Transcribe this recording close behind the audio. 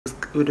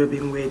it would have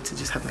been weird to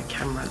just have my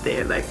camera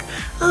there like,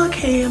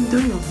 okay, I'm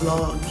doing a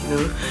vlog, you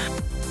know.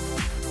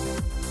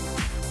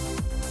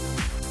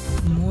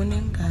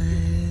 Morning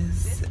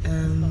guys,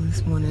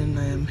 this morning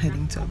I am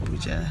heading to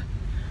Abuja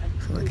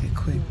for like a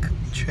quick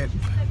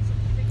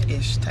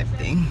trip-ish type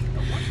thing.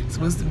 It's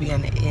supposed to be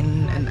an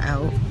in and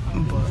out,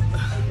 but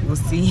we'll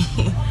see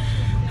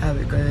how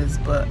it goes.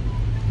 But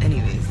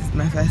anyways, it's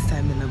my first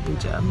time in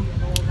Abuja,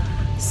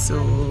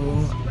 so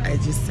I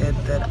just said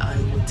that I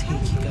will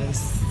take you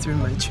guys through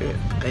my trip.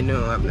 I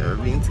know I've never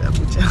been to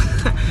Abuja.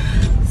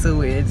 It's so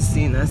weird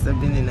seeing us.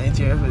 I've been in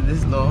Nigeria for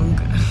this long.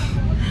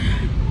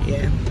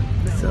 Yeah,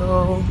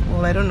 so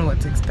well, I don't know what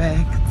to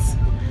expect.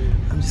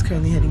 I'm just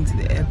currently heading to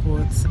the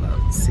airport. It's about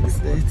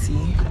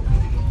 6:30.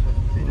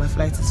 My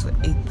flight is for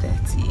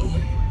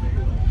 8:30.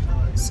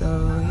 So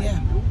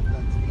yeah.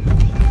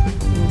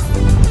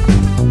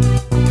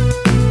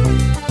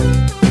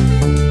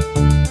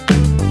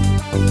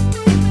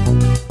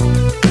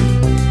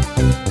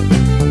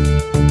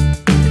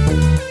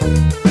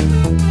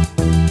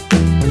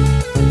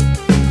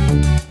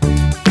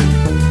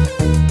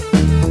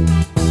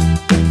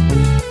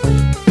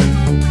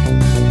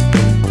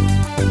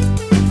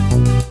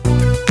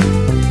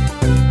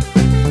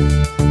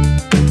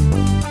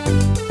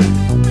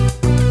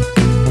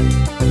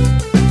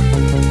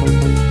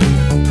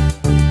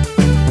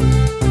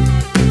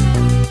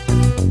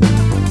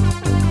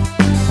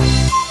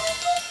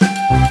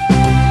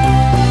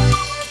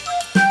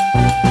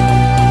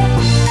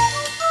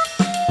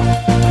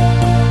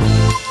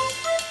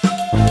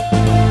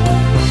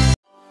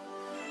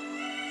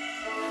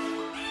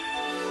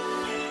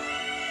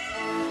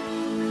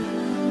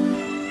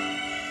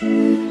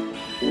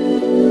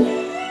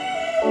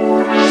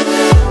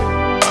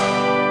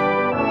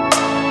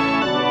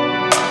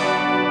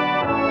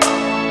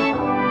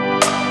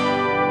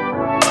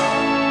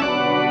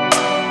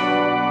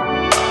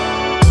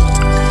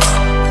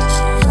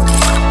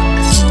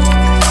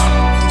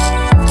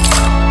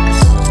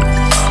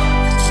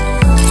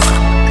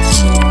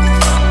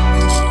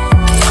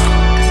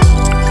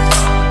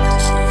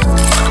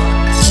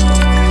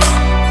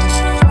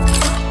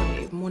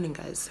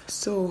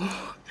 So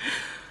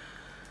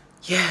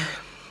yeah,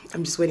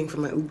 I'm just waiting for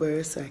my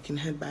Uber so I can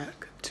head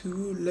back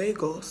to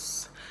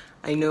Lagos.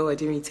 I know I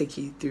didn't really take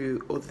you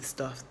through all the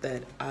stuff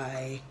that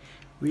I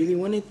really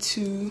wanted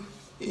to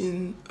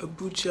in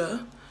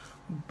Abuja,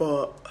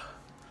 but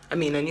I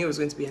mean, I knew it was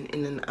going to be an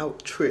in and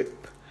out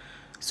trip.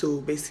 So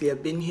basically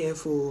I've been here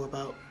for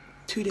about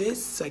 2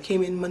 days. So I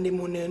came in Monday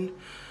morning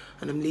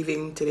and I'm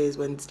leaving. Today is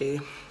Wednesday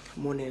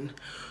morning.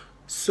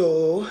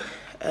 So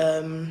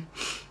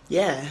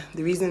yeah,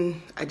 the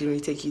reason I didn't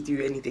really take you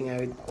through anything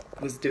I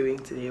was doing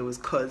today was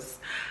because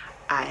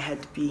I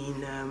had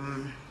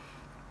been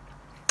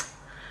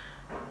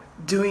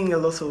doing a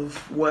lot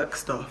of work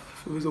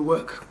stuff. It was a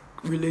work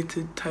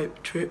related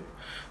type trip,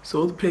 so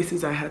all the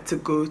places I had to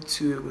go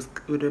to,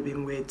 it would have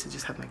been weird to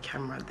just have my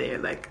camera there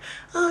like,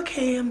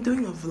 okay, I'm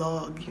doing a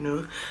vlog, you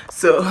know.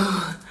 So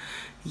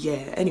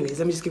yeah, anyways,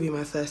 let me just give you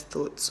my first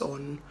thoughts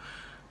on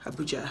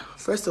Abuja.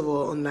 First of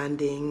all, on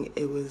landing,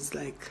 it was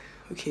like,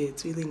 okay,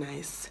 it's really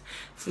nice.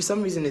 For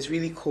some reason it's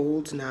really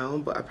cold now,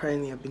 but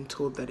apparently I've been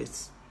told that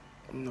it's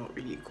not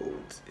really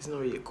cold. It's not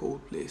really a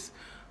cold place.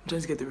 I'm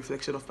trying to get the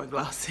reflection off my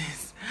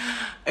glasses.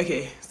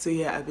 Okay, so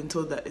yeah, I've been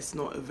told that it's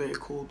not a very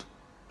cold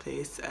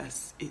place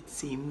as it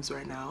seems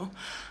right now.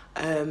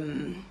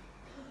 It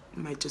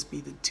might just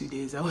be the 2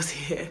 days I was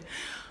here.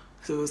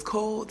 So it was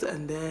cold,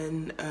 and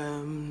then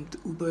the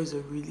Ubers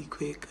are really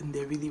quick and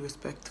they're really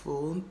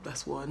respectful.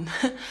 That's one.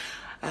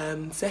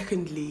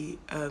 Secondly,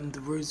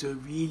 the roads were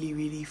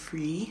really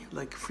free,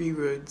 like free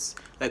roads,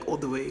 like all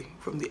the way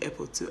from the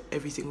airport to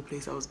every single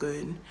place I was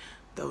going.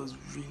 That was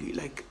really,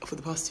 like, for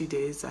the past 2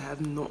 days I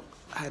have not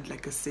had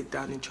like a sit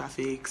down in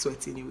traffic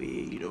sweating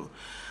away, you know.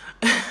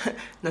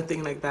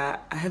 Nothing like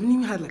that. I haven't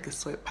even had like a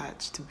sweat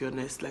patch, to be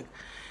honest. Like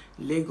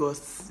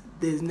Lagos,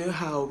 there's no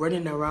how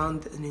running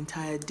around an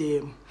entire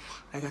day.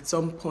 Like at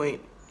some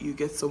point you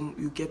get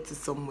to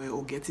somewhere,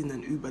 or get in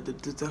an Uber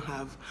that doesn't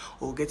have,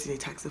 or get in a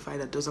taxify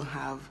that doesn't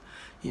have,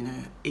 you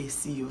know,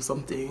 AC or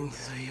something,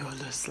 so you're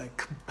just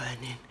like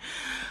burning.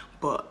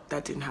 But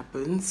that didn't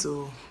happen,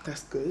 so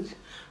that's good.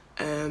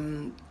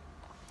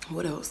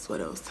 What else?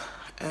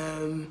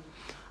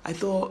 I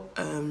thought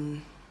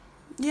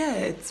yeah,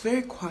 it's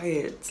very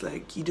quiet.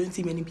 Like you don't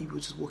see many people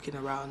just walking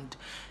around,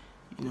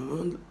 you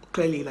know.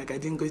 Clearly, like I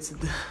didn't go to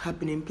the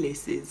happening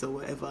places or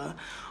whatever,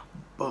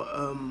 but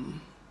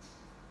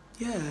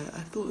yeah,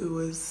 I thought it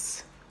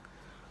was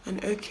an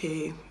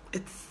okay.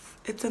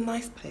 It's a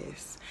nice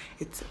place.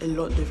 It's a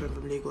lot different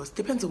from Lagos.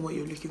 Depends on what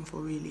you're looking for,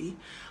 really.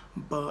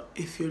 But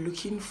if you're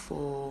looking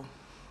for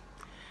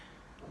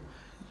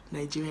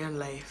Nigerian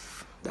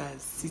life,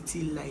 that's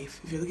city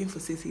life, if you're looking for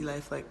city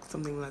life, like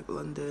something like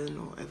London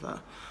or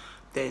whatever,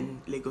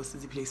 then Lagos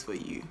is the place for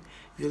you.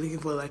 If you're looking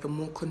for like a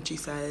more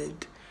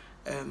countryside,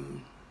 a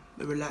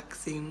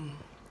relaxing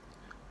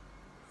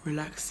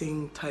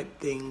relaxing type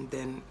thing,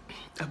 then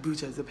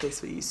Abuja is the place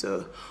for you.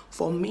 So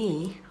for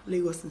me,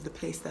 Lagos is the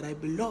place that I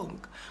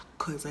belong,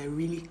 because I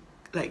really,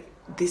 like,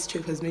 this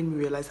trip has made me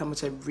realize how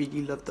much I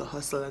really love the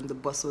hustle and the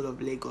bustle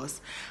of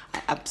Lagos.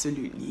 I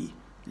absolutely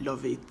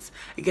love it.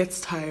 It gets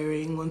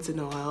tiring once in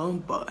a while,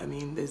 but I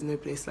mean, there's no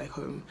place like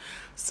home.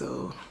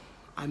 So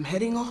I'm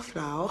heading off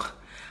now,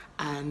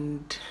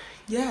 and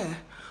yeah,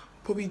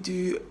 probably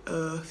do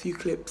a few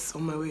clips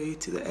on my way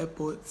to the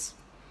airport.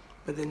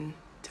 But then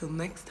till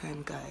next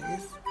time,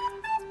 guys,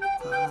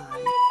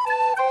 bye.